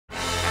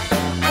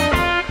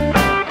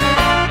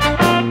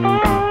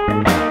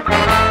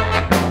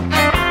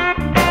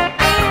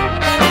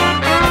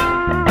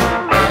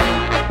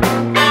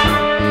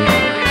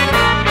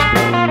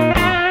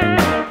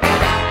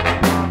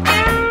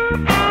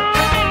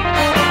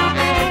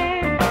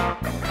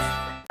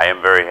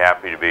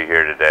happy to be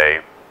here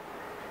today.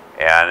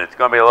 And it's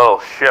going to be a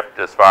little shift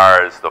as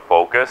far as the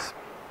focus,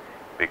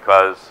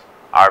 because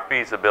our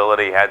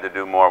feasibility had to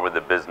do more with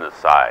the business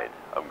side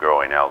of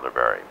growing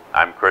elderberry.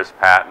 I'm Chris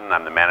Patton.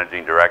 I'm the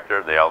Managing Director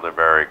of the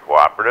Elderberry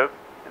Cooperative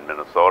in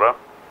Minnesota.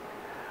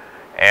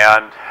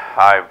 And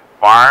I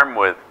farm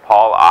with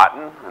Paul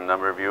Otten. A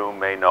number of you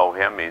may know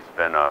him. He's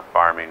been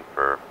farming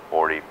for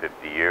 40,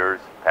 50 years,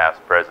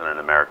 past president of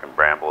the American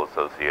Bramble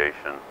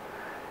Association.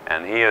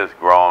 And he has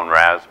grown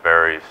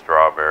raspberries,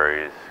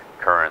 strawberries,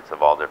 currants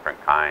of all different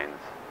kinds.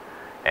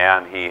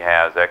 And he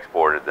has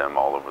exported them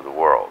all over the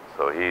world.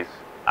 So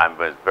I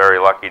was very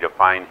lucky to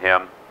find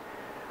him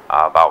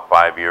about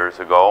 5 years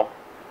ago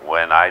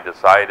when I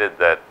decided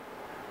that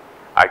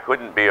I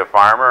couldn't be a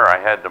farmer. I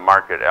had to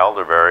market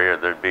elderberry or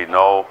there'd be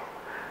no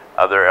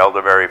other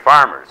elderberry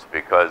farmers,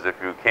 because if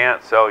you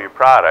can't sell your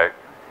product,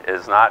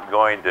 it's not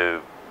going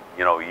to,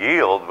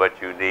 yield what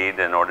you need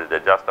in order to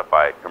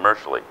justify it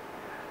commercially.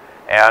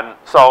 And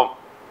so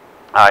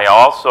I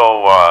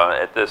also,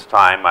 at this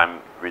time, I'm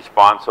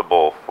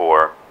responsible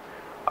for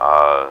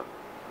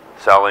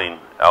selling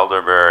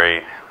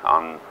elderberry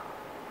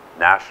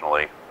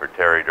nationally for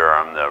Terry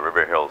Durham, the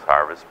River Hills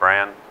Harvest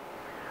brand.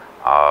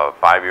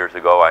 5 years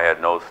ago, I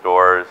had no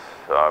stores.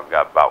 I've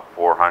got about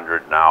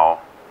 400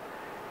 now,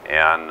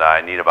 and I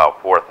need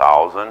about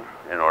 4,000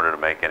 in order to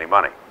make any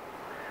money.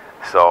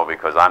 So,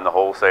 because I'm the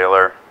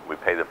wholesaler, we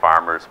pay the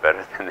farmers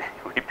better than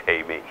we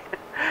pay me.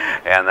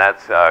 And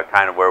that's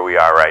kind of where we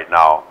are right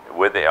now.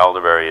 With the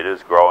elderberry, it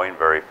is growing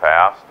very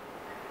fast.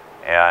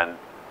 And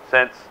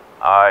since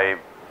I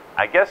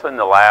guess in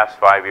the last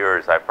 5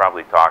 years, I've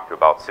probably talked to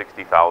about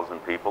 60,000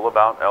 people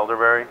about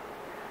elderberry,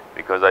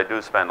 because I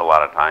do spend a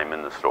lot of time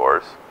in the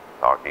stores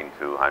talking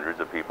to hundreds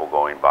of people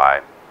going by,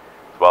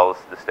 as well as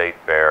the state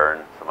fair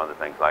and some other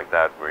things like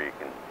that where you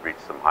can reach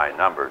some high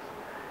numbers.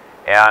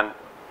 And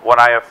what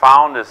I have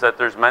found is that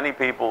there's many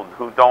people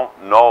who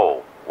don't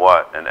know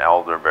what an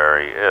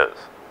elderberry is.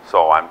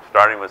 So I'm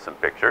starting with some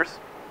pictures,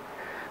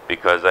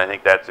 because I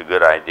think that's a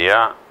good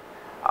idea.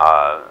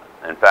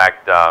 In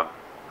fact, I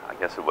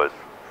guess it was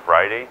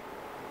Friday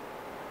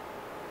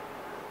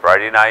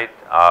night.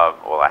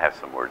 Well, I have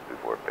some words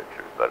before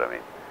pictures, but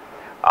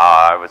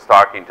I was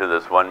talking to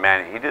this one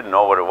man. He didn't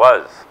know what it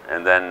was,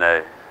 and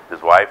then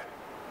his wife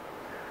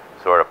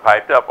sort of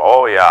piped up,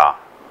 "Oh yeah,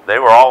 they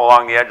were all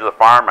along the edge of the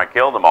farm. I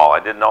killed them all. I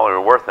didn't know they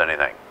were worth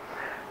anything."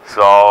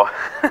 So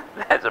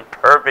that's a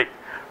perfect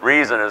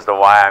reason as to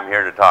why I'm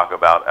here to talk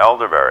about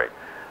elderberry.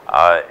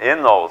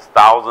 In those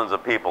thousands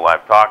of people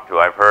I've talked to,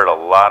 I've heard a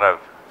lot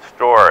of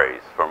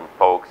stories from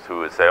folks who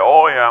would say,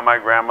 "Oh yeah, my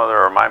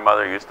grandmother or my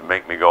mother used to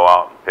make me go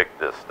out and pick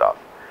this stuff.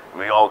 And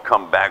we all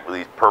come back with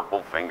these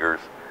purple fingers,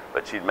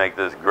 but she'd make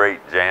this great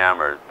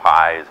jam or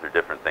pies or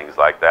different things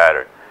like that.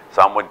 Or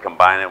some would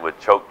combine it with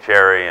choke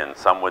cherry, and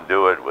some would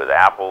do it with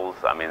apples."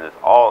 I mean,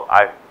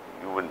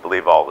 you wouldn't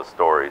believe all the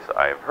stories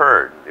I've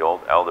heard, the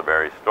old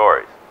elderberry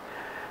stories.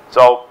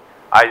 So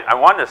I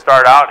wanted to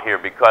start out here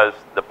because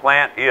the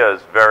plant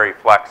is very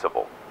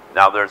flexible.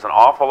 Now, there's an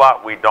awful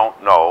lot we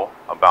don't know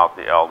about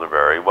the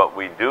elderberry. What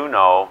we do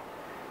know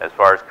as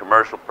far as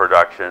commercial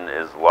production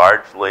is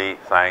largely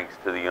thanks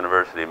to the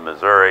University of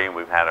Missouri.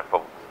 We've had a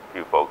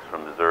few folks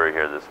from Missouri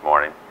here this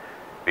morning,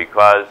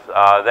 because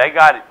they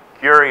got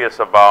curious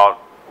about,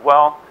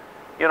 well,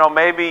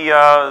 maybe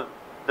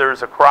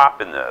there's a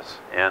crop in this,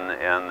 and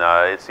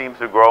it seems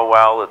to grow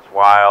well, it's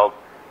wild.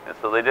 And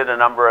so they did a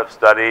number of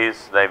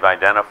studies. They've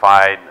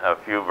identified a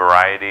few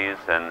varieties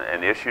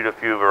and issued a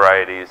few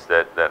varieties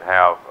that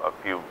have a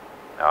few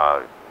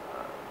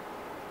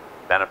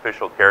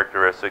beneficial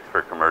characteristics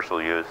for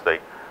commercial use. They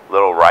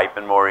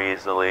ripen more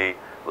easily,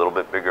 a little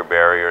bit bigger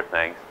barrier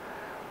things.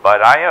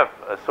 But I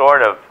have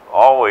sort of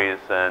always,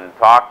 in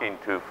talking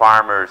to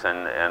farmers,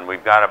 and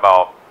we've got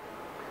about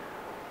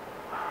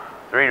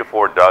 3 to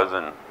 4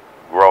 dozen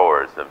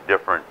growers of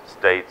different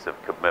states of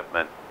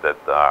commitment that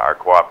our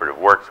cooperative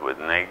works with,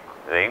 and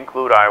they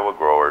include Iowa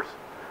growers,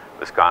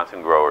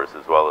 Wisconsin growers,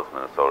 as well as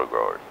Minnesota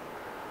growers.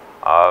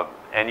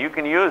 And you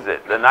can use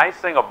it. The nice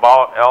thing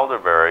about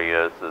elderberry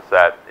is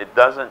that it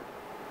doesn't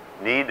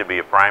need to be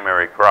a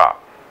primary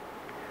crop.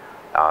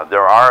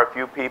 There are a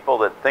few people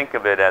that think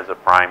of it as a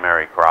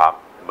primary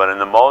crop, but in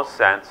the most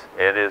sense,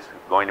 it is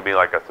going to be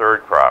like a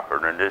third crop or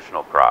an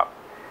additional crop.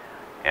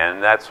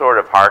 And that sort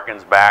of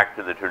harkens back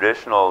to the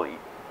traditional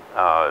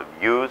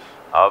use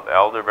of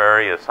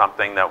elderberry as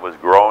something that was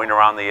growing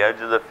around the edge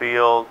of the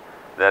field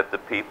that the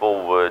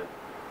people would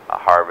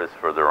harvest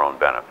for their own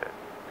benefit.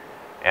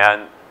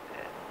 And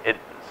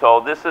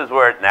so this is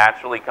where it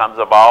naturally comes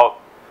about.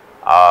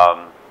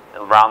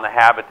 Around the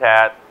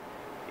habitat,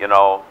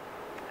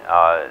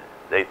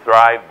 they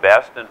thrive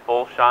best in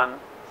full sun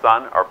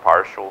or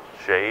partial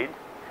shade.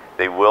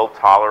 They will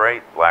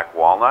tolerate black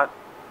walnut.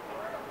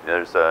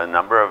 There's a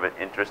number of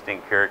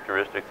interesting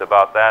characteristics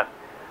about that.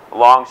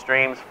 Along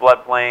streams,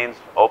 floodplains,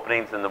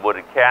 openings in the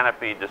wooded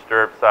canopy,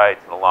 disturbed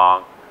sites, and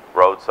along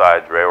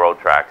roadsides, railroad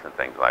tracks, and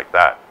things like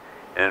that.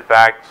 And in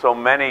fact, so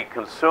many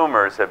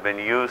consumers have been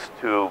used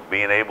to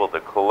being able to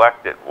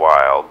collect it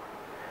wild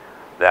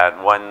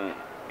that when,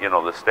 you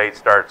know, the state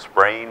starts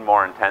spraying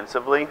more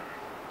intensively,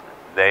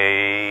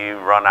 they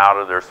run out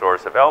of their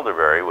source of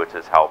elderberry, which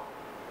has helped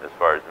as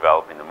far as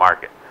developing the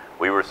market.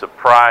 We were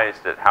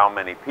surprised at how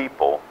many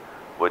people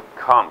would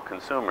come,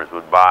 consumers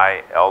would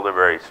buy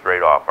elderberry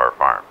straight off our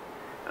farm.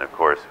 And of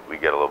course, we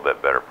get a little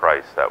bit better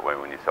price that way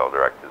when you sell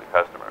direct to the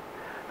customer.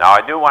 Now,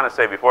 I do want to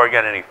say, before I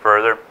get any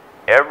further,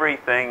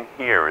 everything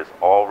here is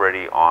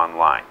already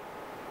online.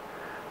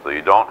 So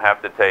you don't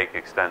have to take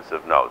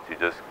extensive notes. You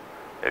just,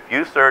 if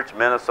you search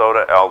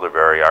Minnesota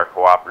elderberry, our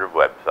cooperative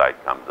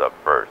website comes up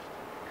first.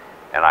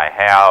 And I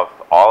have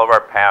all of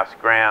our past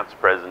grants,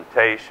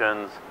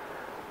 presentations,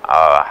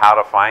 how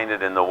to find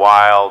it in the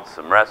wild,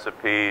 some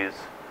recipes,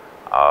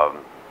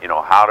 you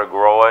know, how to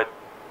grow it.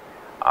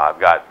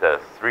 I've got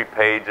 3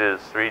 pages,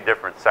 3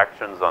 different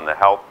sections on the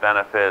health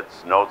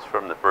benefits, notes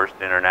from the first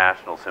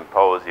International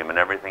Symposium, and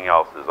everything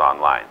else is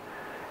online.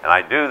 And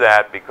I do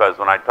that because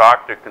when I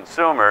talk to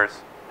consumers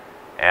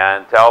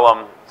and tell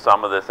them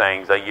some of the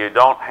things, that you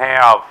don't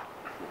have,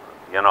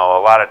 you know,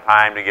 a lot of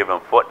time to give them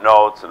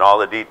footnotes and all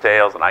the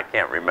details, and I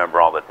can't remember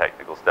all the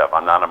technical stuff.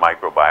 I'm not a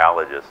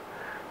microbiologist.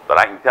 But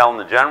I can tell them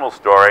the general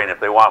story, and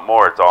if they want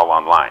more, it's all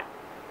online.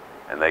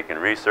 And they can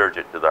research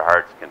it to their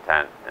heart's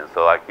content, and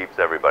so that keeps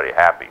everybody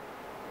happy.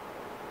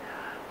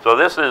 So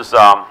this is,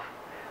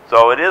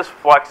 so it is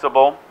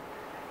flexible,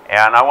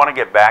 and I want to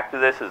get back to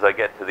this as I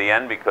get to the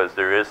end, because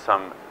there is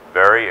some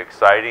very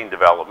exciting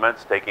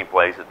developments taking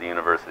place at the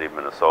University of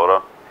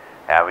Minnesota,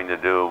 having to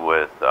do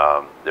with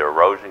the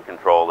erosion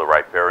control, the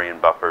riparian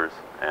buffers,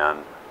 and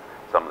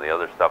some of the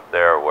other stuff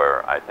there,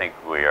 where I think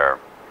we are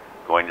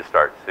going to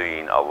start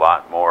seeing a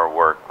lot more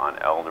work on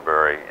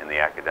elderberry in the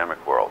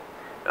academic world.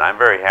 And I'm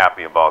very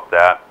happy about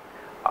that.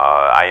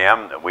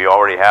 We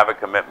already have a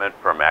commitment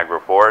from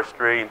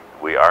agroforestry.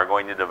 We are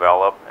going to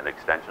develop an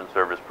extension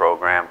service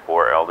program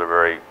for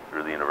elderberry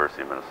through the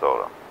University of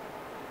Minnesota.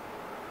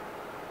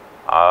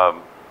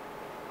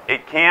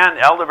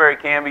 Elderberry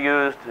can be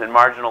used in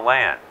marginal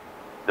land.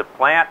 The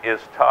plant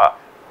is tough.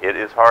 It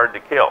is hard to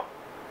kill.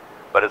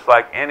 But it's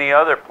like any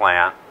other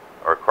plant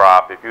or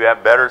crop. If you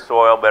have better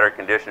soil, better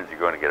conditions, you're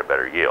going to get a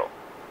better yield.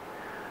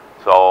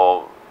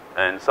 So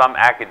in some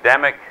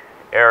academic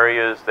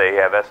areas, they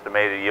have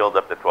estimated yield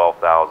up to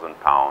 12,000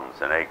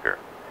 pounds an acre.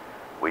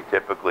 We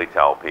typically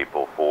tell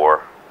people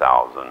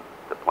 4,000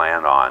 to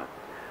plan on.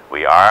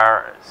 We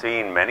are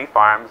seeing many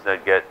farms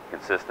that get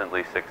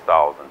consistently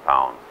 6,000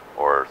 pounds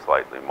or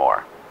slightly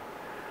more.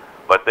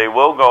 But they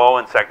will go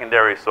in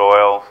secondary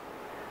soils.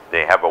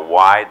 They have a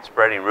wide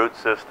spreading root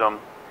system.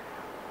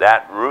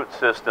 That root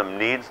system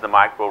needs the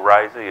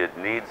mycorrhizae. It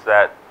needs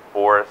that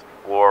forest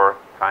floor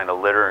kind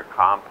of litter,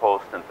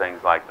 compost, and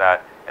things like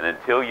that. And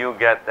until you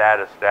get that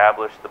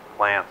established, the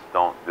plants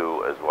don't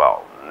do as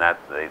well. And that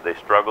they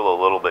struggle a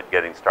little bit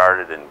getting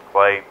started in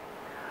clay.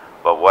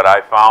 But what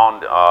I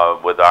found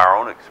with our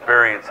own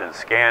experience in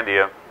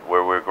Scandia,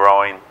 where we're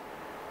growing,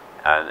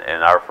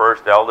 and our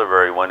first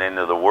elderberry went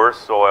into the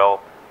worst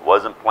soil,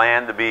 wasn't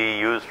planned to be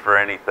used for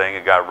anything.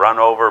 It got run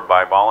over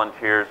by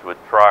volunteers with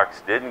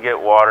trucks, didn't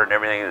get water and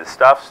everything. The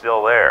stuff's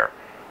still there.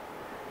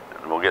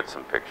 And we'll get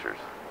some pictures.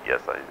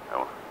 Yes, I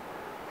know.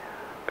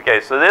 Okay,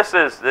 so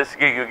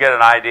you get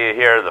an idea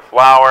here of the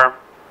flower.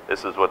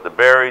 This is what the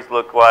berries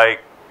look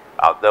like.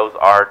 Those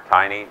are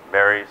tiny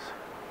berries.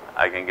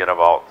 I can get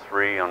about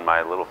 3 on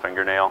my little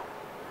fingernail,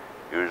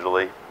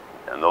 usually,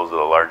 and those are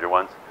the larger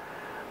ones.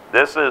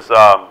 This is,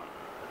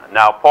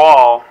 now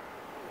Paul,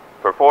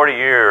 for 40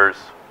 years,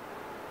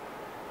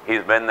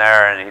 he's been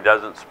there and he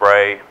doesn't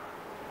spray.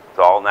 It's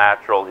all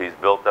natural. He's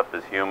built up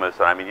his humus.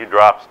 And I mean, you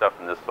drop stuff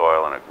in this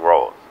soil and it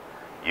grows.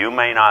 You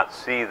may not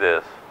see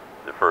this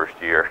the first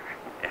year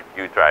if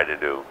you try to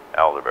do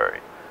elderberry.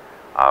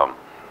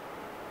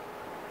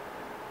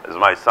 As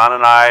my son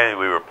and I,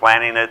 we were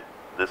planting it.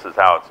 This is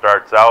how it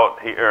starts out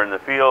here in the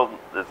field.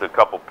 There's a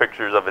couple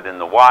pictures of it in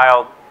the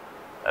wild.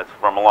 That's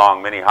from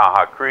along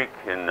Minnehaha Creek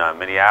in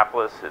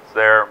Minneapolis. It's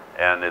there,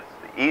 and it's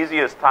the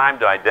easiest time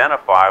to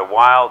identify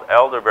wild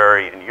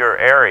elderberry in your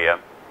area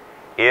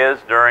is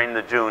during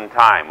the June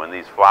time when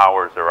these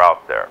flowers are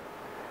out there.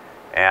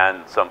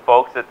 And some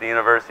folks at the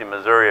University of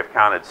Missouri have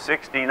counted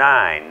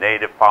 69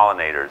 native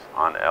pollinators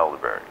on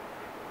elderberry.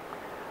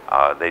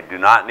 They do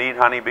not need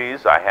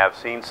honeybees. I have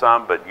seen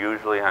some, but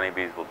usually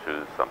honeybees will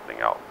choose something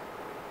else.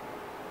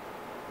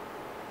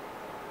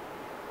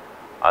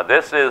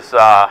 This is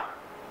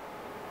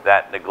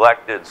that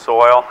neglected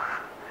soil.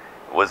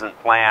 It wasn't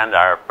planned.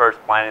 Our first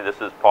planting,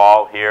 this is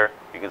Paul here.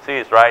 You can see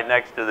it's right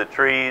next to the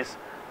trees.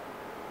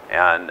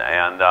 And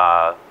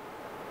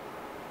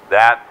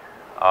that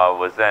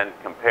was then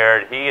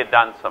compared. He had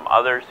done some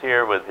others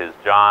here with his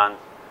Johns.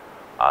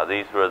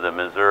 These were the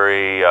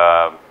Missouri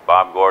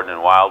Bob Gordon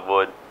and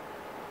Wildwood.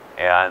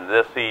 And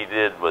this he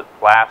did with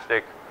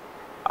plastic.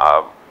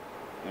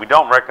 We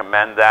don't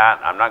recommend that.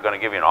 I'm not going to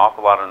give you an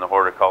awful lot on the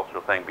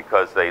horticultural thing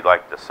because they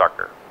like to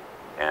sucker.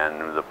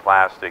 And the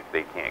plastic,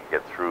 they can't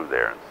get through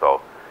there. And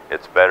so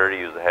it's better to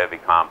use a heavy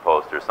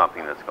compost or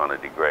something that's going to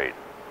degrade.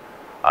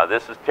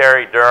 This is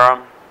Terry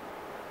Durham.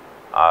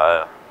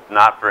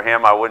 not for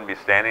him, I wouldn't be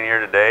standing here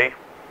today.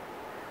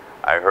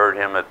 I heard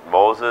him at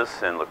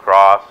Moses in La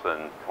Crosse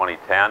in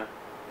 2010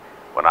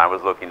 when I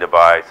was looking to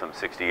buy some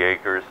 60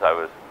 acres. I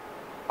was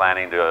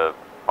planning to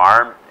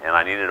farm, and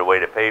I needed a way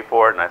to pay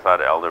for it, and I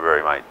thought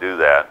Elderberry might do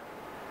that.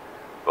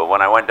 But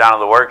when I went down to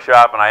the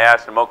workshop and I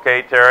asked him,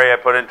 okay, Terry, I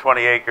put in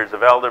 20 acres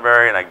of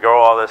elderberry and I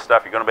grow all this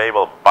stuff, you're going to be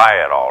able to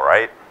buy it all,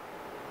 right?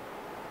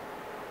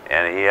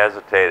 And he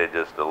hesitated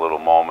just a little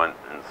moment,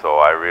 and so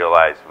I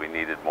realized we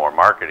needed more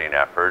marketing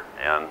effort,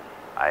 and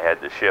I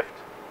had to shift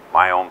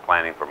my own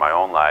planning for my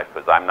own life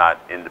because I'm not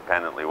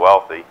independently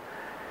wealthy,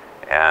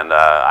 and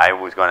I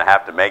was going to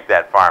have to make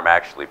that farm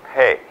actually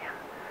pay.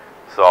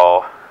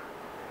 So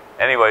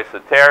anyway, so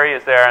Terry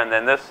is there, and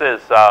then this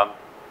is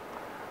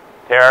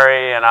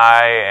Terry and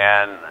I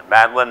and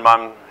Madeline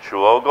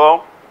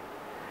Mamshuoglu.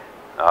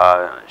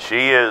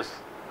 She is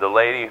the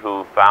lady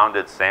who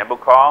founded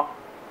Sambukal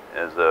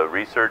as a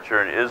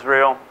researcher in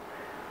Israel,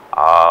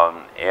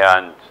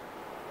 and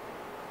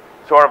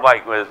sort of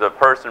like was a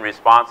person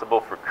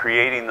responsible for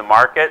creating the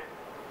market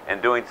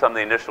and doing some of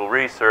the initial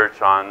research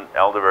on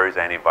elderberry's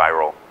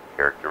antiviral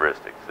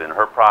characteristics. And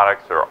her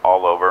products are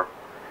all over.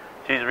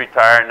 She's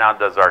retired now,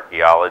 does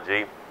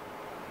archaeology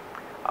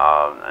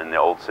in the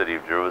old city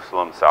of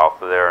Jerusalem,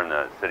 south of there in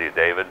the city of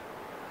David.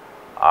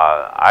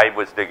 I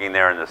was digging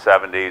there in the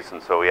 70s,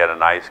 and so we had a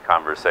nice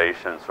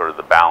conversation, sort of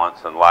the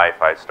balance in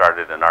life. I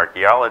started in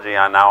archaeology,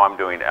 and now I'm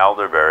doing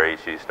elderberry.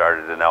 She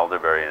started in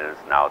elderberry and is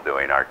now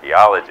doing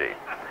archaeology.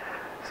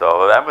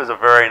 So that was a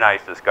very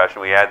nice discussion.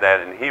 We had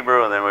that in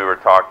Hebrew, and then we were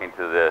talking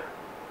to the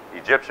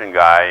Egyptian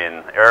guy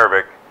in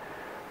Arabic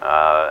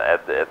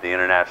at the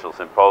International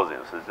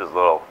Symposium. So it's just a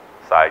little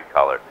side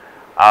color.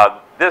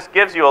 This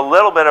gives you a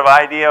little bit of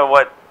idea of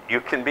what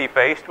you can be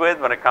faced with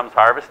when it comes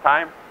harvest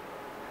time.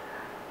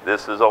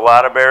 This is a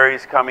lot of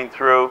berries coming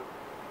through,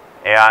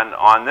 and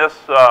on this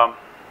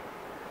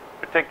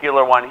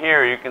particular one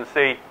here, you can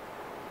see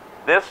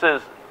this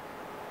is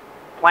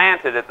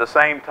planted at the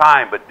same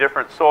time, but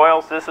different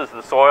soils. This is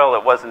the soil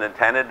that wasn't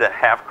intended to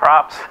have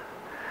crops.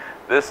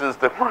 This is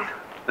the one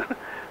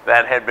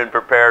that had been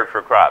prepared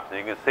for crops. And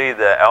you can see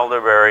the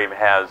elderberry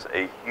has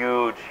a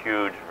huge,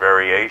 huge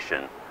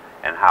variation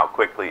in how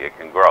quickly it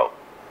can grow.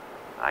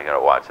 I got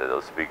to watch that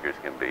those speakers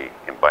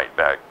can bite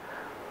back.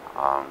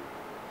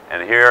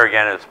 And here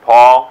again is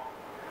Paul,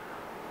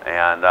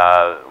 and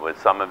with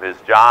some of his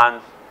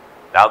Johns.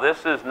 Now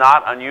this is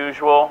not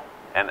unusual.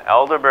 An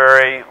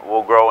elderberry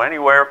will grow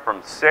anywhere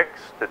from 6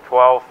 to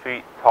 12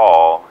 feet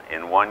tall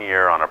in 1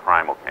 year on a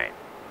primal cane.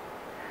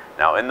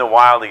 Now in the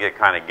wild they get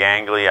kind of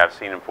gangly. I've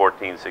seen them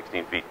 14,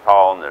 16 feet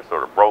tall, and they're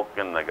sort of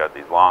broken. They got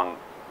these long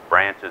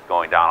branches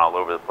going down all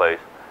over the place.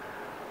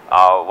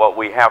 What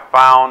we have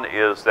found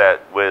is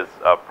that with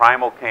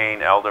primal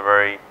cane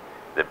elderberry,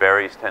 the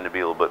berries tend to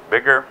be a little bit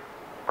bigger.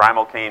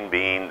 Primal cane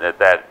being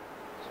that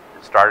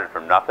started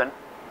from nothing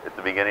at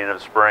the beginning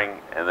of spring,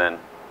 and then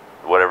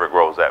whatever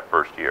grows that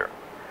first year.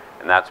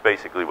 And that's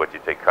basically what you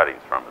take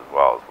cuttings from as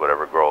well, is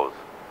whatever grows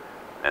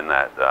in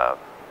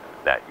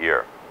that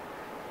year.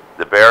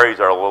 The berries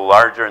are a little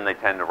larger, and they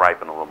tend to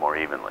ripen a little more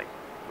evenly,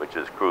 which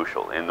is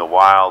crucial. In the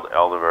wild,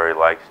 elderberry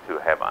likes to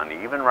have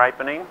uneven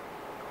ripening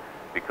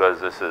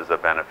because this is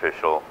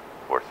beneficial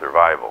for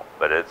survival,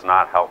 but it's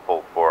not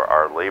helpful for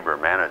our labor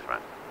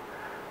management.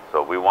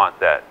 So we want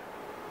that.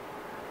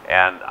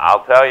 And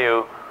I'll tell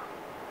you,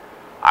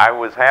 I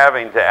was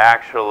having to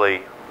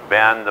actually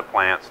bend the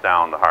plants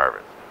down to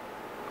harvest.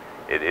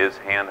 It is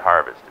hand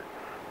harvested.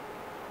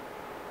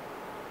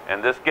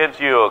 And this gives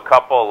you a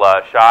couple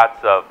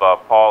shots of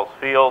Paul's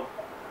field.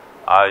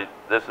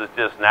 This is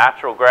just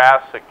natural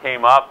grass that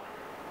came up.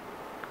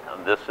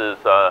 And this is,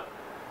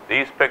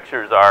 these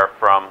pictures are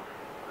from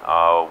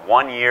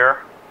 1 year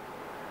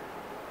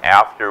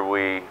after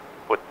we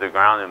put the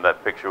ground in.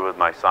 That picture with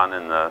my son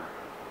in the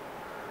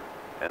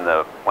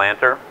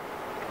planter,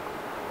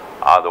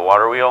 the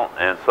water wheel.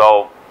 And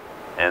so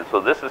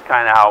this is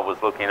kind of how it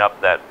was looking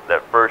up that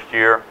first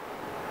year.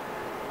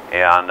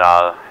 And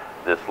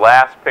this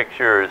last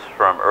picture is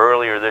from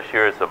earlier this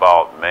year. It's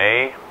about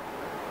May. You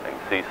can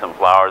see some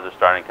flowers are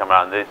starting to come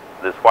out. And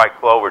this white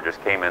clover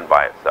just came in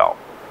by itself.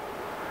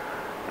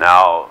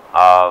 Now,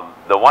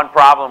 the one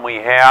problem we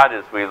had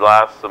is we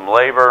lost some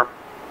labor.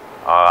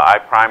 I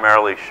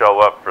primarily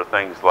show up for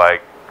things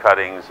like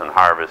cuttings and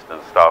harvest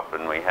and stuff,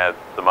 and we had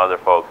some other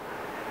folks.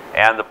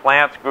 And the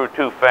plants grew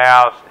too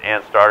fast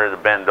and started to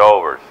bend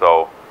over,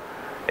 so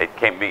it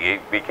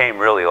became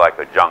really like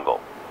a jungle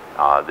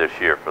this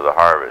year for the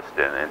harvest.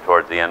 And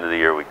towards the end of the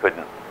year, we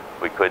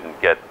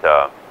couldn't get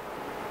the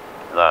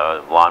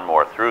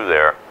lawnmower through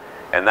there,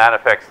 and that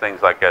affects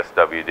things like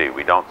SWD.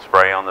 We don't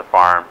spray on the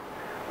farm.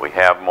 We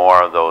have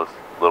more of those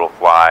little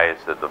flies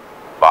at the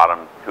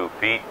bottom 2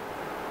 feet,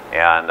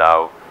 and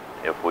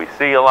if we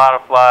see a lot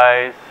of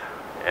flies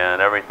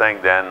and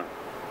everything, then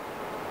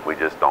we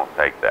just don't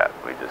take that.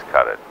 We just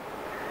cut it.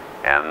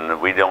 And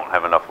we don't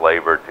have enough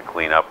labor to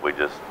clean up. We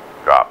just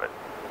drop it.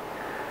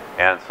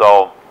 And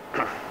so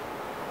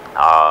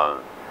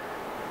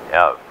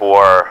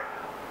for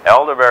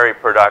elderberry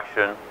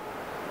production,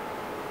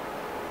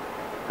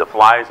 the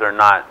flies are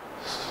not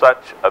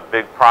such a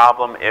big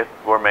problem if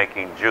we're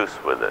making juice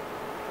with it,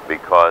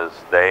 because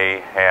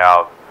they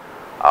have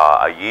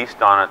a yeast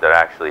on it that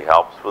actually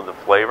helps with the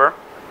flavor,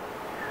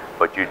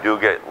 but you do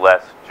get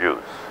less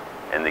juice.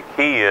 And the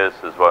key is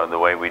the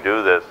way we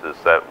do this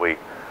is that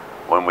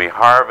when we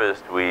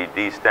harvest, we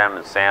destem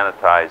and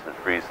sanitize and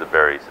freeze the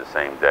berries the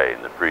same day,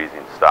 and the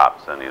freezing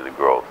stops any of the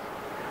growth.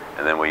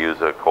 And then we use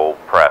a cold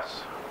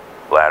press,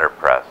 bladder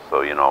press,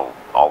 so you know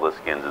all the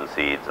skins and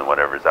seeds and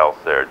whatever's else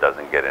there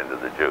doesn't get into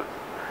the juice.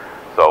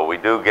 So we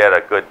do get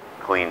a good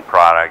clean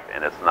product,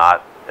 and it's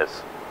not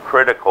as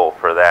critical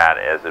for that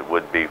as it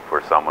would be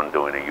for someone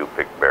doing a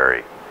U-pick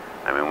berry.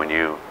 I mean, when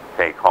you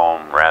take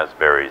home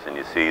raspberries and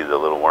you see the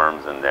little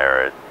worms in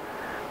there,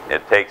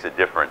 it takes a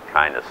different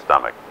kind of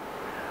stomach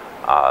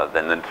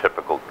than the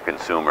typical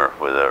consumer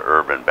with an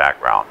urban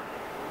background.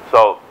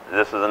 So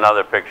this is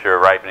another picture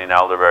of ripening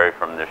elderberry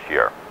from this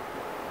year.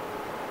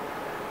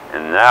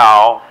 And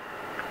now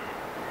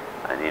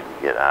I need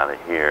to get out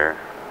of here.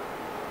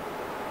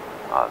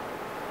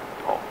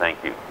 Oh,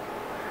 thank you.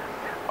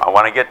 I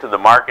want to get to the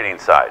marketing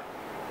side.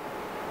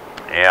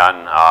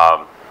 And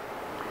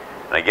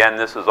again,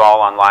 this is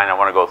all online. I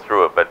want to go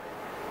through it. But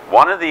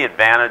one of the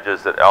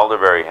advantages that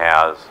elderberry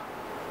has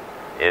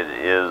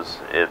is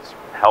its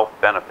health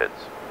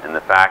benefits, and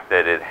the fact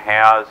that it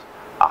has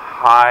a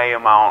high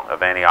amount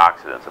of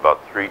antioxidants,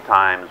 about 3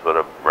 times what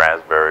a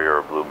raspberry or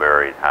a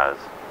blueberry has,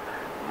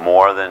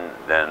 more than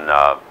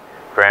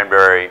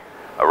cranberry.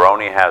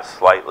 Aronia has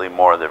slightly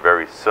more. They're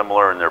very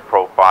similar in their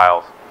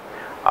profiles.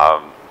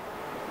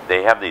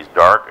 They have these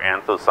dark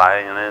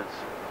anthocyanins,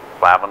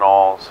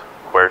 flavanols,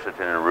 quercetin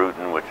and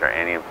rutin, which are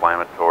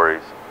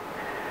anti-inflammatories.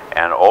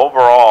 And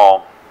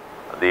overall,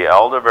 the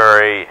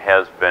elderberry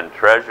has been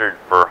treasured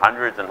for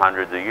hundreds and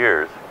hundreds of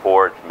years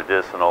for its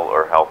medicinal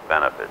or health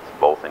benefits,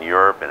 both in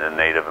Europe and in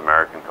Native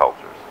American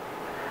cultures.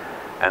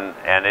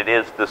 And it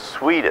is the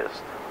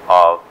sweetest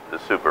of the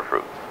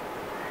superfruits.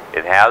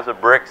 It has a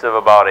Brix of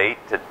about 8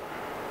 to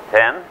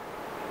 10,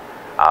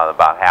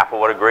 about half of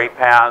what a grape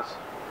has.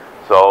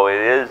 So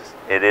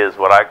it is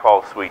what I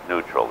call sweet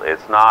neutral.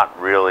 It's not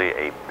really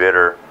a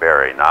bitter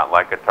berry, not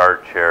like a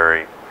tart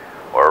cherry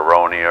or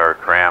aronia or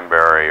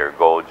cranberry or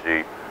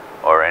goji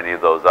or any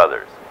of those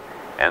others.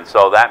 And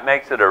so that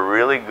makes it a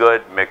really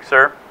good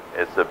mixer.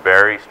 It's a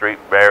berry, street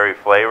berry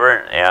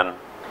flavor, and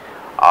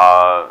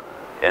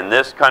in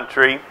this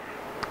country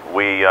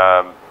we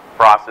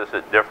process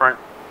it different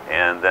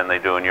and than they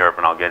do in Europe,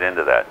 and I'll get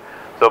into that.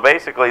 So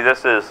basically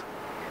this is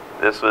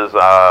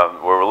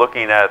we're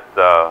looking at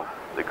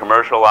the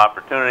commercial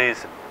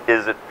opportunities.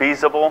 Is it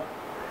feasible?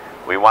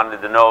 We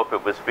wanted to know if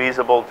it was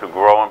feasible to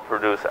grow and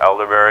produce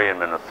elderberry in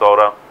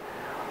Minnesota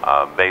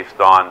based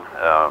on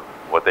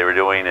what they were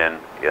doing in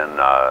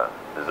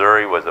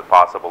Missouri. Was it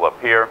possible up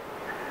here?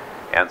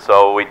 And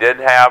so we did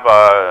have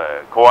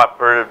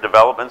Cooperative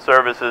Development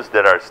Services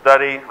did our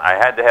study. I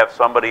had to have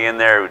somebody in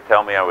there who would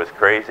tell me I was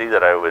crazy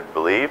that I would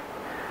believe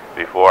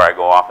before I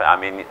go off. I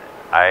mean,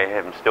 I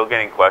am still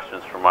getting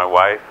questions from my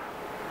wife.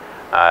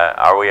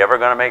 Are we ever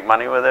going to make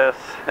money with this?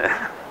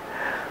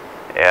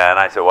 And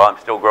I said, well, I'm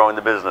still growing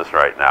the business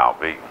right now.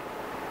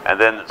 And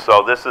then,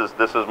 so this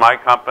is my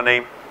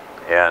company,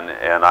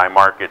 and I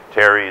market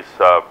Terry's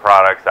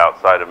products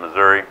outside of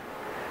Missouri.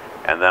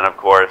 And then, of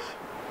course,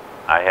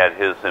 I had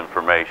his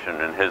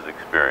information and his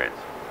experience.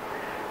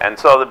 And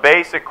so the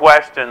basic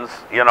questions,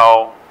 you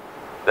know,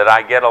 that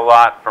I get a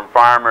lot from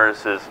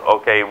farmers is,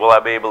 okay, will I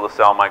be able to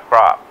sell my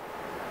crop?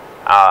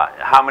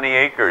 How many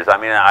acres? I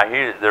mean, I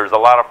hear there's a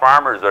lot of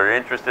farmers that are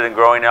interested in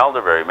growing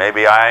elderberry.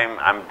 Maybe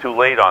I'm too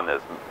late on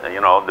this.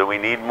 You know, do we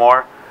need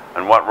more?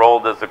 And what role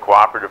does the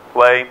cooperative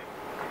play?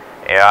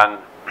 And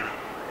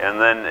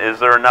then is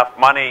there enough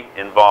money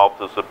involved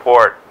to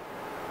support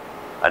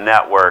a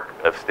network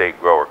of state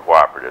grower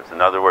cooperatives?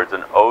 In other words,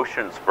 an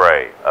ocean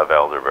spray of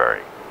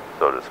elderberry,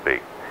 so to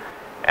speak.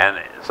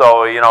 And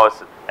so, you know,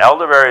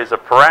 elderberry is a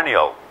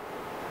perennial.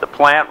 The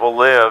plant will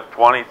live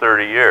 20,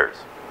 30 years,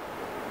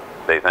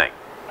 they think.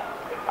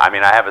 I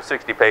mean, I have a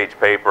 60-page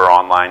paper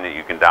online that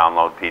you can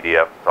download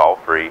PDF. It's all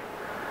free.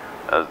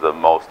 As the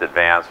most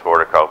advanced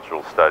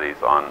horticultural studies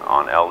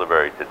on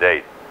elderberry to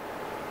date.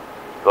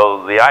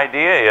 So the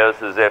idea is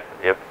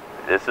if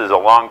this is a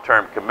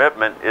long-term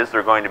commitment, is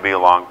there going to be a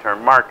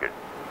long-term market?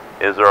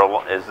 Is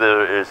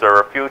there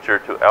a future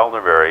to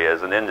elderberry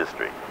as an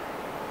industry?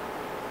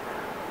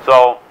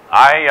 So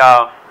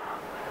I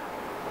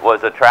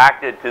was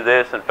attracted to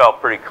this and felt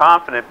pretty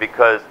confident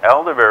because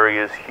elderberry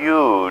is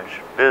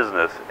huge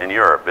business in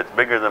Europe. It's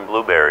bigger than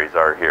blueberries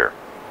are here.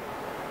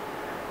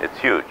 It's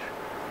huge.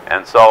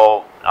 And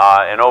so,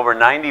 and over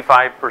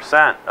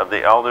 95% of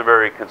the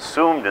elderberry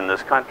consumed in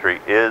this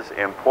country is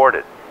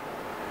imported.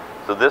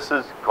 So this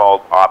is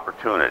called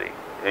opportunity.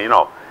 You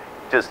know,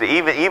 just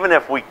even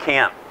if we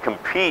can't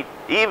compete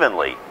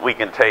evenly, we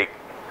can take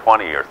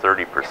 20 or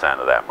 30%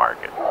 of that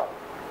market,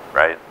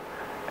 right?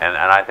 And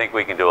I think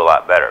we can do a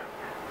lot better.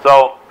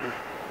 So,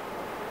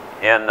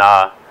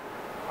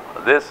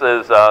 this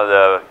is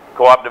the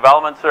Co-op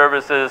Development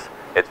Services.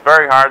 It's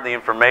very hard. The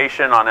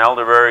information on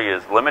elderberry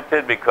is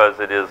limited because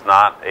it is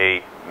not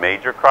a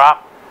major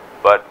crop,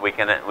 but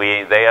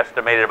they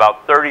estimated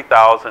about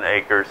 30,000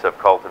 acres of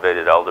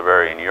cultivated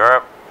elderberry in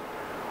Europe,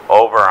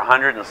 over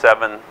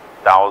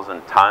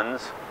 107,000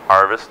 tons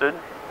harvested,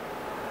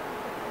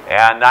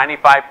 and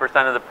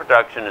 95% of the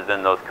production is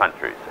in those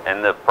countries,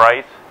 and the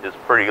price is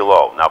pretty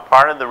low. Now,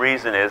 part of the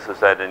reason is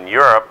that in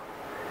Europe,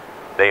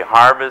 they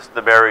harvest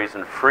the berries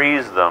and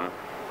freeze them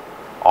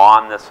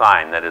on the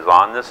sign, that is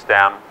on the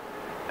stem,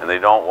 and they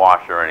don't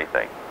wash or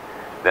anything.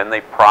 Then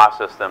they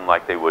process them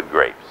like they would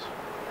grapes.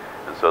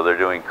 And so they're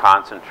doing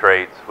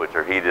concentrates, which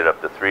are heated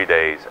up to 3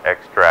 days,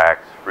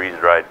 extracts,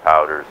 freeze-dried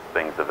powders,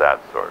 things of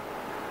that sort.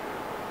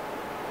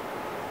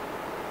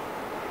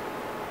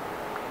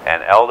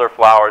 And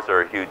elderflowers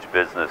are a huge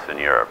business in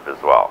Europe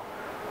as well.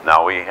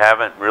 Now, we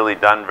haven't really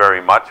done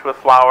very much with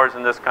flowers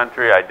in this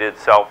country. I did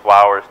sell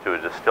flowers to a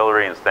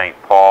distillery in St.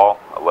 Paul,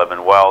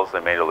 11 Wells. They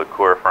made a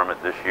liqueur from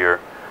it this year.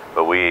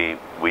 But we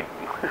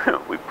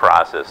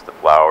process the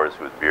flowers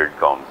with beard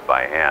combs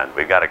by hand.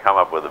 We've got to come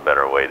up with a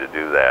better way to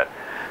do that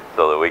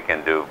so that we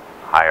can do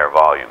higher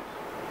volumes.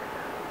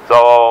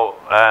 So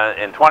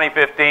in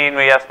 2015,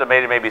 we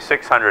estimated maybe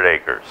 600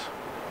 acres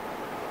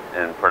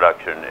in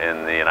production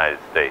in the United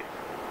States.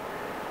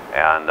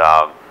 And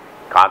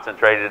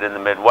concentrated in the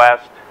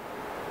Midwest.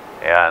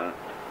 And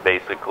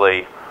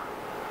basically,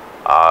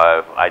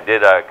 I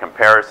did a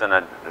comparison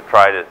to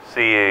try to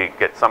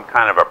get some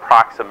kind of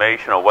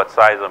approximation of what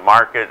size of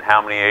market,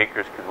 how many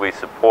acres could we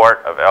support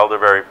of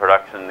elderberry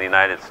production in the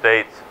United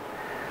States.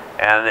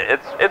 And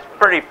it's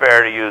pretty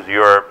fair to use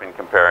Europe in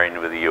comparing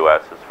with the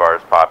U.S. as far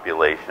as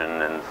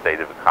population and state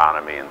of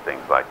economy and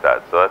things like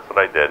that. So that's what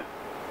I did.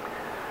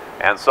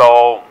 And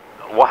so,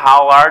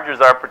 how large is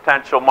our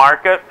potential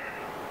market?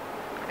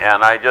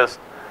 And I just,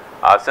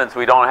 since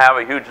we don't have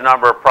a huge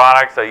number of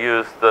products, I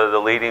used the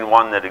leading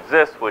one that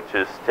exists, which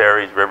is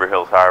Terry's River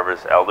Hills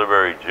Harvest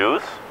Elderberry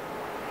Juice.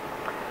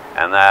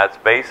 And that's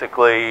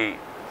basically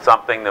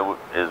something that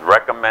is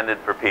recommended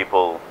for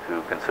people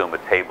to consume a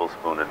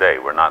tablespoon a day.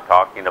 We're not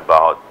talking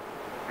about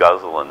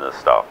guzzling this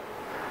stuff,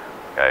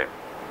 okay?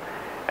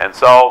 And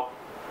so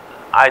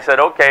I said,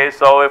 okay,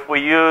 so if we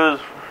use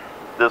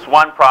this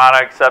one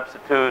product,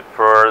 substitute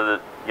for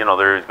the,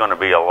 there's going to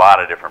be a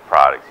lot of different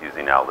products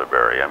using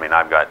elderberry. I mean,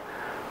 I've got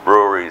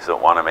breweries that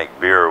want to make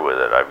beer with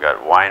it. I've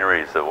got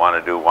wineries that want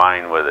to do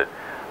wine with it.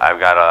 I've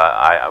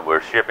got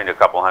we're shipping a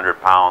couple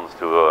 100 pounds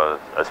to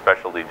a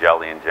specialty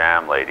jelly and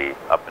jam lady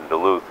up in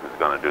Duluth who's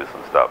going to do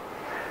some stuff.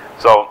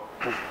 So,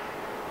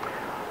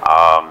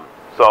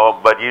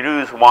 but you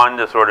use one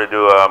to sort of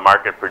do a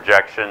market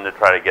projection to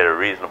try to get a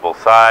reasonable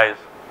size.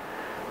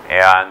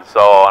 And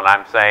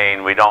I'm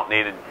saying we don't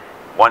need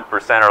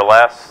 1% or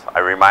less. I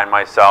remind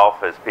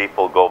myself as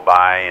people go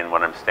by and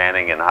when I'm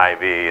standing in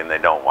Hy-Vee and they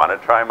don't want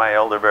to try my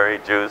elderberry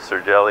juice or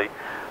jelly,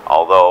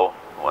 although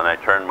when I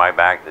turn my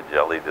back, the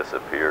jelly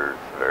disappears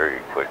very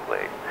quickly.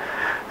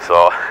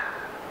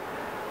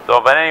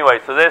 But anyway,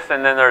 so this,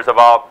 and then there's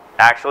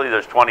actually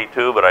there's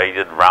 22, but I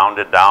did round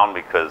it down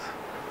because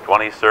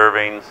 20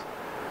 servings,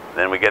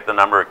 then we get the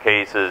number of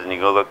cases, and you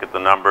go look at the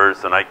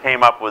numbers, and I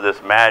came up with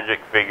this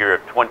magic figure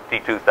of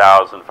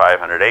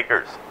 22,500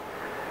 acres.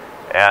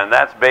 And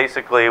that's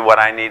basically what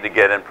I need to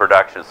get in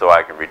production so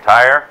I can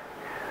retire.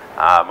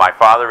 My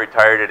father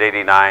retired at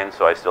 89,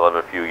 so I still have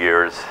a few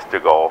years to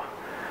go.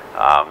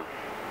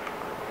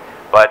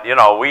 But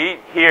we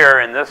here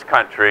in this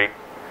country,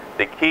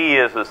 the key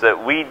is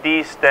that we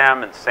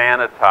de-stem and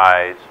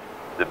sanitize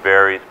the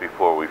berries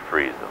before we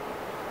freeze them.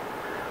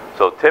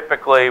 So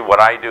typically what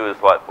I do is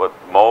what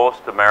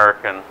most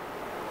American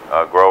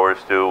growers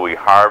do. We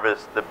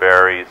harvest the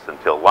berries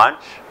until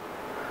lunch,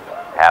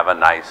 have a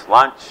nice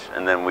lunch,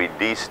 and then we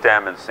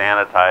de-stem and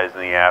sanitize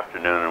in the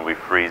afternoon and we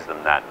freeze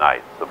them that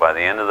night. So by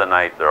the end of the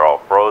night they're all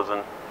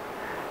frozen,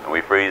 and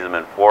we freeze them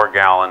in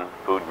 4-gallon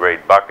food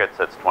grade buckets.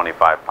 That's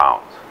 25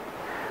 pounds.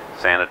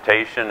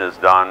 Sanitation is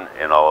done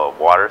in a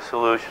water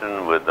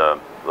solution with a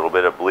little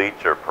bit of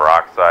bleach or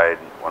peroxide,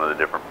 one of the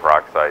different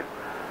peroxide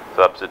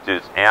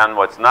substitutes. And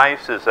what's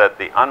nice is that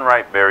the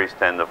unripe berries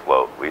tend to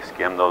float. We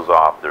skim those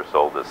off. They're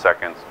sold as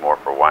seconds, more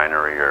for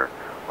winery or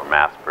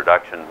mass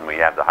production, and we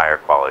have the higher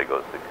quality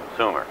goes to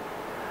consumer.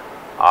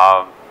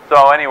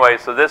 So anyway,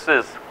 so this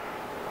is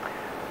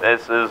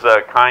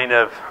a kind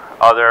of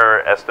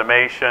other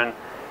estimation.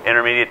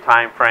 Intermediate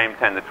time frame,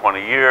 10 to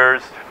 20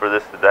 years for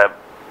this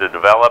to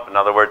develop. In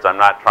other words, I'm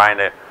not trying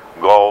to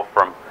go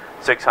from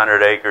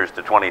 600 acres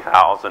to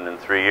 20,000 in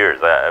 3 years.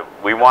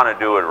 We want to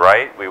do it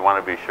right. We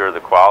want to be sure the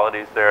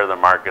quality's there, the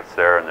market's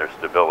there, and there's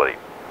stability.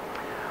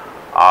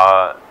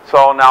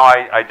 So now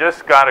I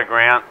just got a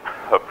grant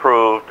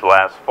approved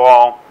last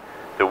fall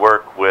to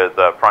work with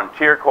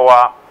Frontier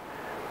Co-op.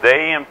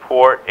 They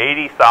import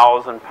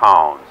 80,000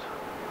 pounds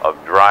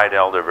of dried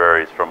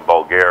elderberries from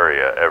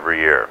Bulgaria every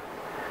year.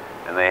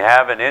 And they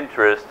have an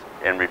interest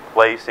in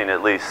replacing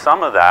at least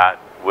some of that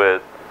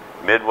with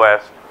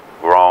Midwest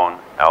grown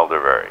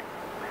elderberry.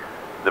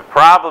 The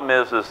problem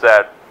is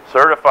that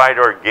certified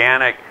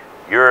organic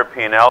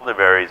European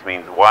elderberries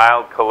means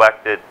wild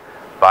collected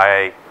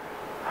by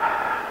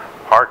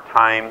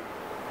part-time,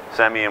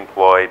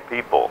 semi-employed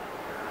people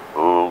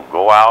who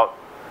go out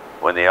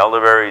when the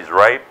elderberry is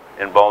ripe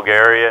in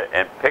Bulgaria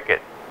and pick it.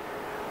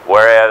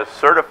 Whereas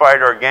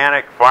certified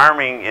organic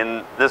farming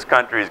in this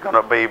country is going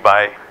to be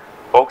by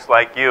folks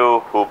like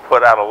you who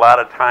put out a lot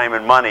of time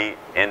and money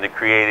into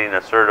creating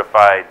a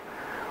certified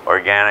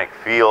organic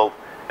field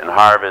and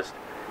harvest.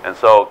 And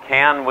so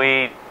can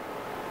we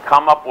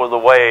come up with a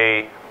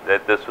way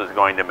that this was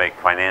going to make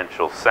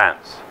financial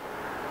sense?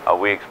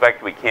 We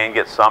expect we can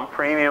get some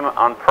premium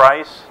on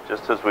price,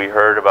 just as we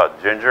heard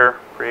about ginger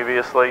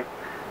previously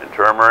and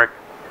turmeric,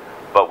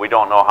 but we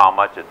don't know how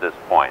much at this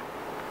point.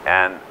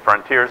 And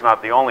Frontier's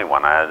not the only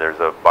one. There's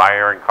a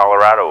buyer in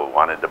Colorado who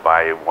wanted to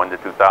buy 1,000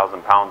 to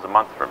 2,000 pounds a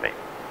month from me.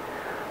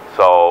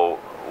 So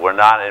we're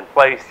not in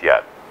place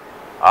yet.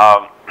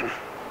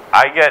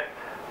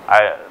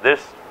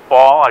 This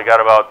fall I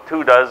got about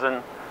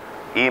 24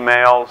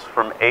 emails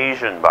from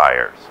Asian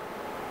buyers.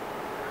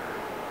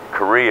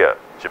 Korea,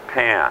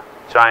 Japan,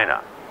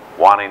 China,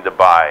 wanting to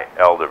buy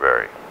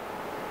elderberry.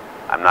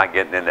 I'm not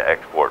getting into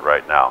export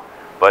right now,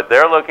 but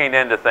they're looking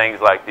into things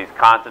like these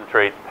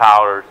concentrates,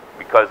 powders,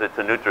 because it's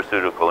a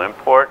nutraceutical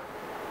import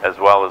as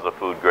well as a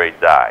food grade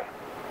dye.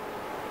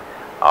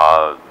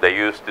 They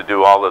used to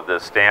do all of the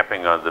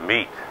stamping of the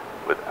meat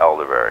with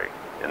elderberry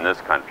in this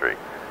country,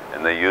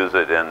 and they use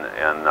it in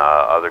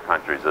other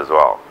countries as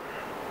well.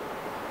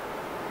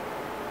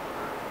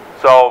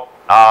 So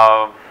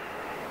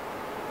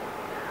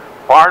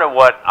part of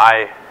what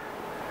I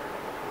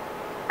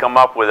come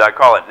up with, I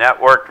call it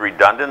networked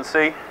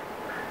redundancy.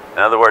 In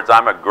other words,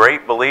 I'm a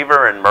great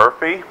believer in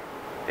Murphy.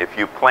 If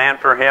you plan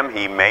for him,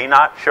 he may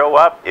not show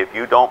up. If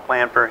you don't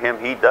plan for him,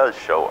 he does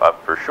show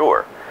up for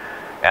sure.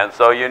 And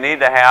so you need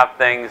to have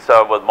things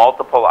with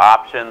multiple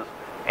options,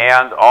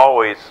 and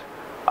always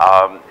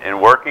in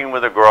working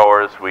with the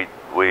growers,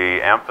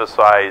 we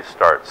emphasize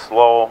start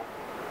slow,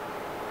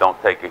 don't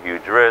take a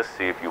huge risk,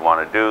 see if you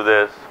want to do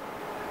this,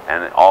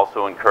 and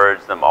also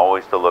encourage them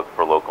always to look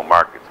for local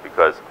markets,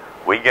 because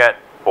we get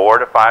 $4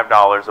 to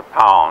 $5 a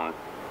pound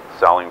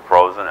selling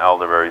frozen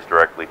elderberries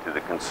directly to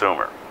the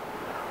consumer,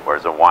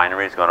 whereas a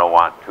winery is going to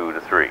want 2 to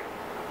 3.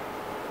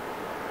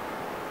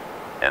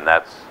 And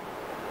that's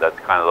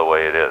kind of the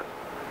way it is.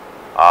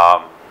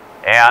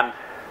 And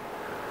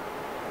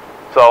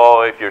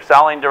so if you're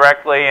selling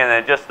directly, and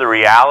then just the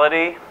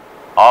reality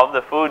of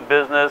the food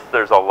business,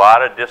 there's a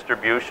lot of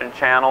distribution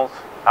channels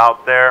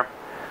out there.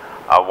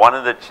 One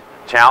of the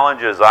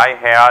challenges I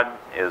had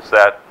is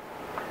that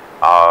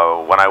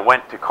when I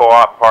went to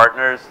co-op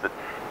partners,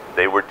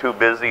 they were too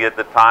busy at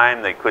the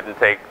time. They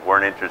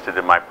weren't interested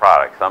in my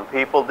product. Some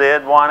people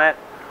did want it,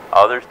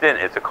 others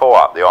didn't. It's a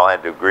co-op. They all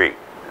had to agree,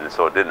 and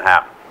so it didn't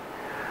happen.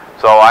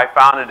 So I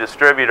found a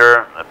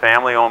distributor, a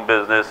family-owned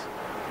business,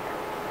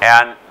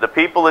 and the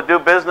people that do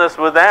business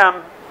with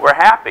them were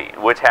happy,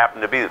 which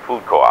happened to be the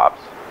food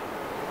co-ops.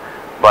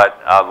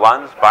 But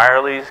Lund's,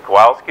 Byerly's,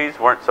 Kowalski's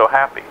weren't so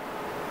happy.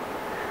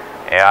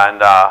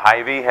 And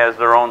Hy-Vee has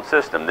their own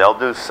system. They'll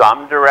do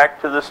some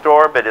direct to the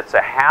store, but it's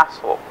a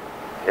hassle.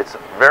 It's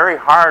very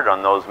hard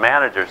on those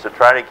managers to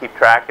try to keep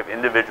track of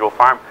individual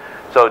farms.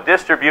 So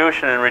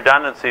distribution and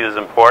redundancy is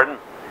important.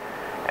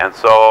 And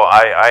so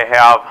I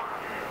have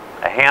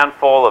a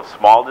handful of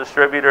small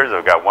distributors.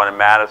 I've got one in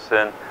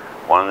Madison,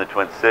 one in the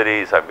Twin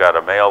Cities. I've got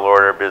a mail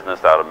order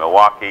business out of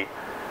Milwaukee.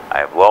 I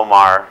have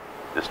Lomar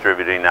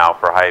distributing now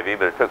for Hy-Vee,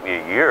 but it took me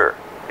a year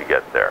to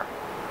get there.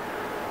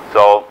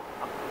 So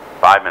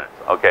 5 minutes.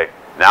 Okay.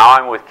 Now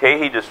I'm with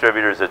Cahey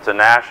Distributors. It's a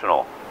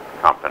national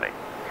company.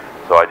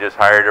 So I just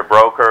hired a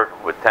broker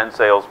with 10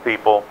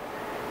 salespeople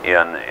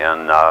in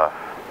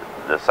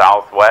the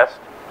Southwest,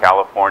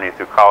 California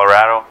through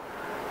Colorado.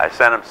 I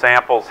sent them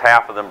samples.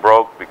 Half of them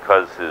broke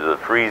because of the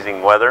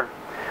freezing weather,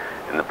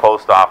 and the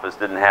post office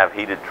didn't have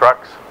heated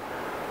trucks.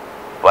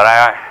 But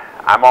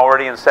I'm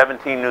already in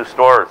 17 new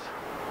stores,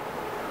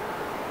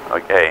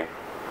 okay,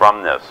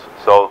 from this.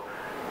 So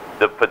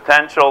the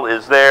potential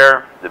is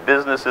there, the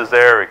business is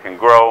there, it can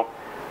grow.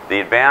 The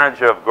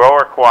advantage of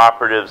grower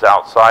cooperatives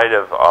outside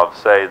of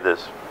say,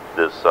 this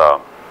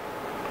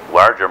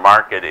larger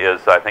market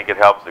is I think it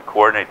helps to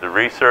coordinate the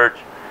research,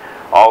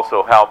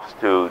 also helps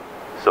to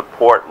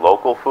support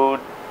local food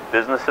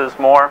businesses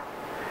more,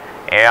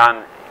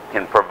 and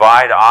can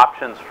provide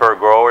options for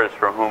growers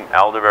for whom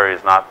elderberry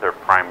is not their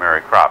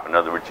primary crop. In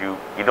other words, you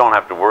don't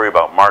have to worry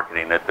about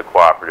marketing it. The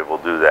cooperative will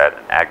do that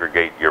and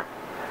aggregate your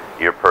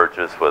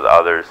purchase with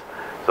others,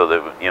 so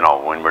that, you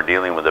know, when we're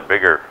dealing with a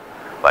bigger,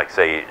 like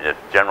say if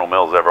General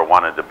Mills ever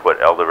wanted to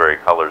put elderberry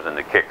colors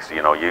into Kicks,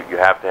 you know, you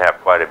have to have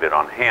quite a bit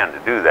on hand to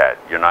do that.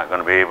 You're not going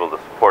to be able to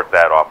support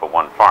that off of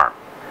one farm.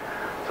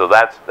 So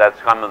that's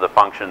some of the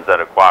functions that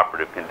a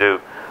cooperative can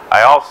do.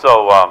 I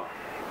also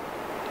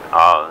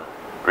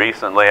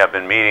recently I've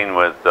been meeting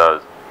with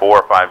 4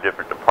 or 5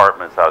 different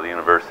departments out of the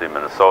University of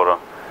Minnesota,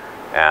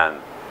 and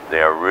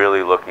they are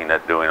really looking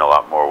at doing a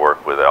lot more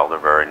work with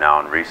elderberry now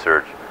in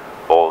research,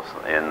 both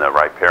in the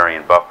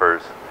riparian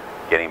buffers,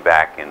 getting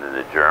back into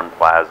the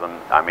germplasm.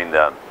 I mean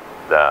the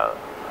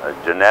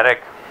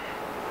genetic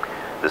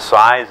The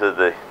size of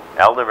the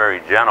elderberry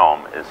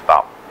genome is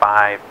about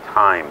 5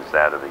 times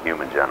that of the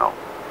human genome.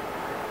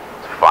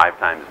 It's 5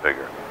 times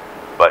bigger.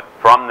 But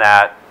from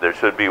that, there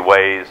should be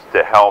ways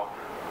to help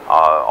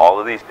all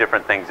of these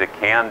different things it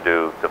can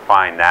do to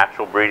find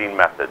natural breeding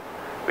methods.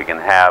 We can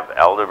have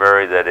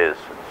elderberry that is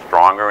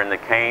stronger in the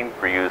cane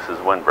for use as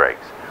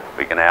windbreaks.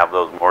 We can have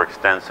those more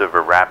extensive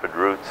or rapid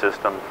root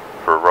systems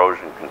for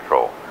erosion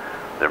control.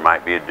 There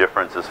might be a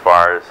difference as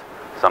far as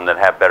some that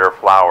have better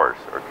flowers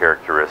or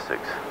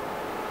characteristics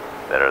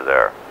that are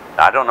there.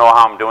 Now, I don't know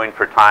how I'm doing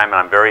for time, and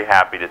I'm very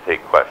happy to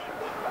take questions.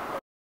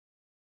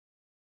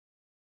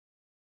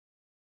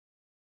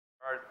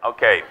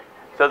 Okay,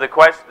 so the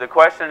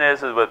question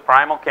is with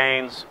primal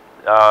canes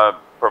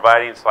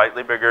providing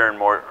slightly bigger and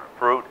more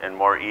fruit and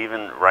more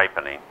even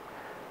ripening,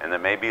 and there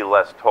may be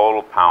less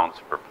total pounds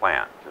per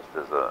plant, just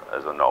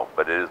as a note,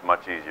 but it is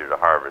much easier to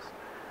harvest.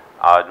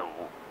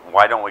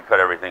 Why don't we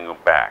cut everything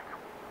back?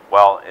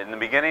 Well, in the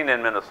beginning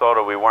in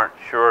Minnesota, we weren't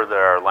sure that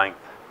our length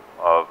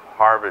of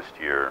harvest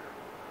year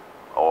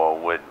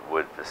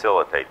would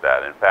facilitate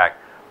that. In fact,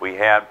 we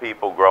had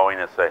people growing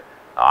and say,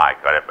 oh, I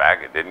cut it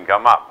back, it didn't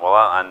come up. Well,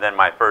 and then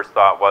my first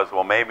thought was,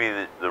 well,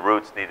 maybe the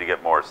roots need to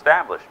get more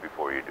established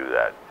before you do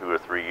that, 2 or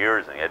 3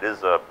 years. And it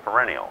is a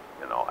perennial,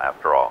 you know,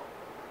 after all.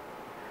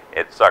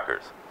 It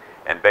suckers.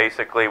 And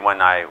basically,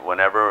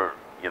 whenever,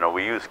 you know,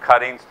 we use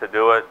cuttings to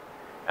do it,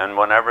 and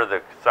whenever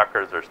the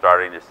suckers are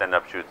starting to send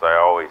up shoots, I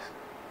always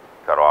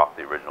cut off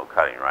the original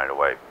cutting right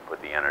away,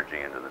 put the energy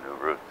into the new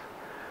roots.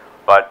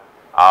 But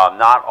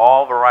not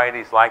all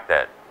varieties like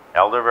that.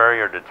 Elderberry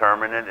are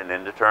determinate and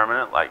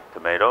indeterminate, like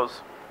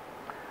tomatoes.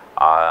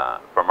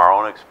 From our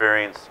own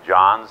experience,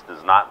 John's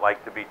does not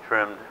like to be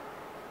trimmed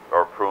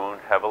or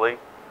pruned heavily.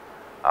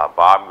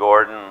 Bob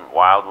Gordon,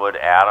 Wildwood,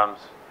 Adams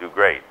do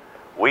great.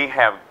 We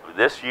have,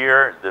 this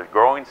year, the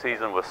growing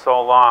season was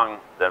so long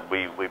that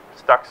we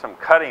stuck some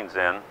cuttings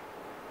in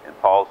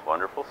Paul's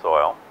wonderful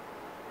soil.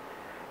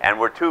 And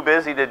we're too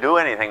busy to do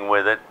anything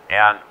with it,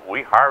 and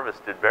we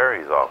harvested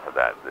berries off of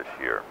that this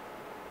year.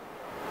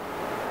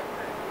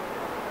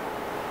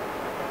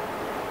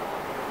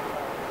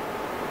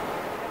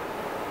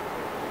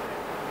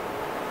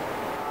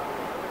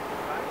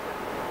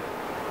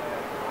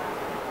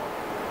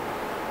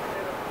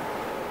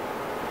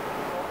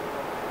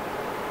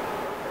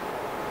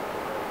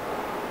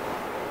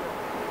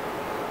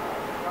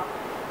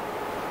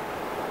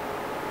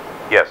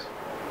 Yes.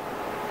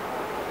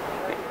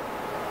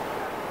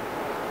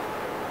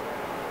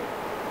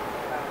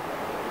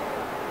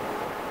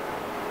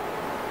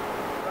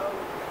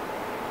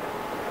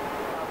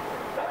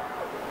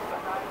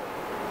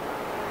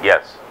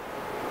 Yes.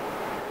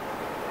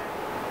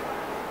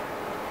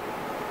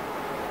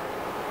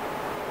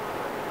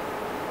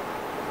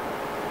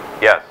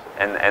 Yes,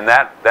 and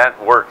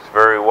that works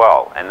very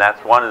well, and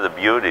that's one of the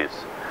beauties.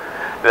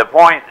 The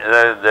point,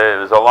 there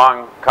was a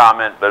long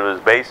comment, but it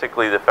was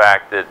basically the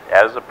fact that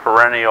as a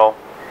perennial,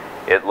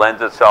 it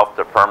lends itself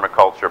to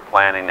permaculture,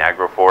 planting,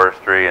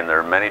 agroforestry, and there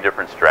are many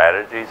different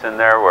strategies in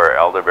there where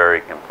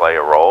elderberry can play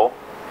a role.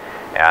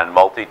 And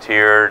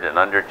multi-tiered and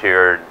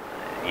under-tiered,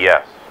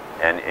 yes.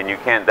 And you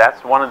can,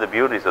 that's one of the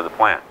beauties of the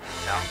plant.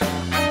 Yeah.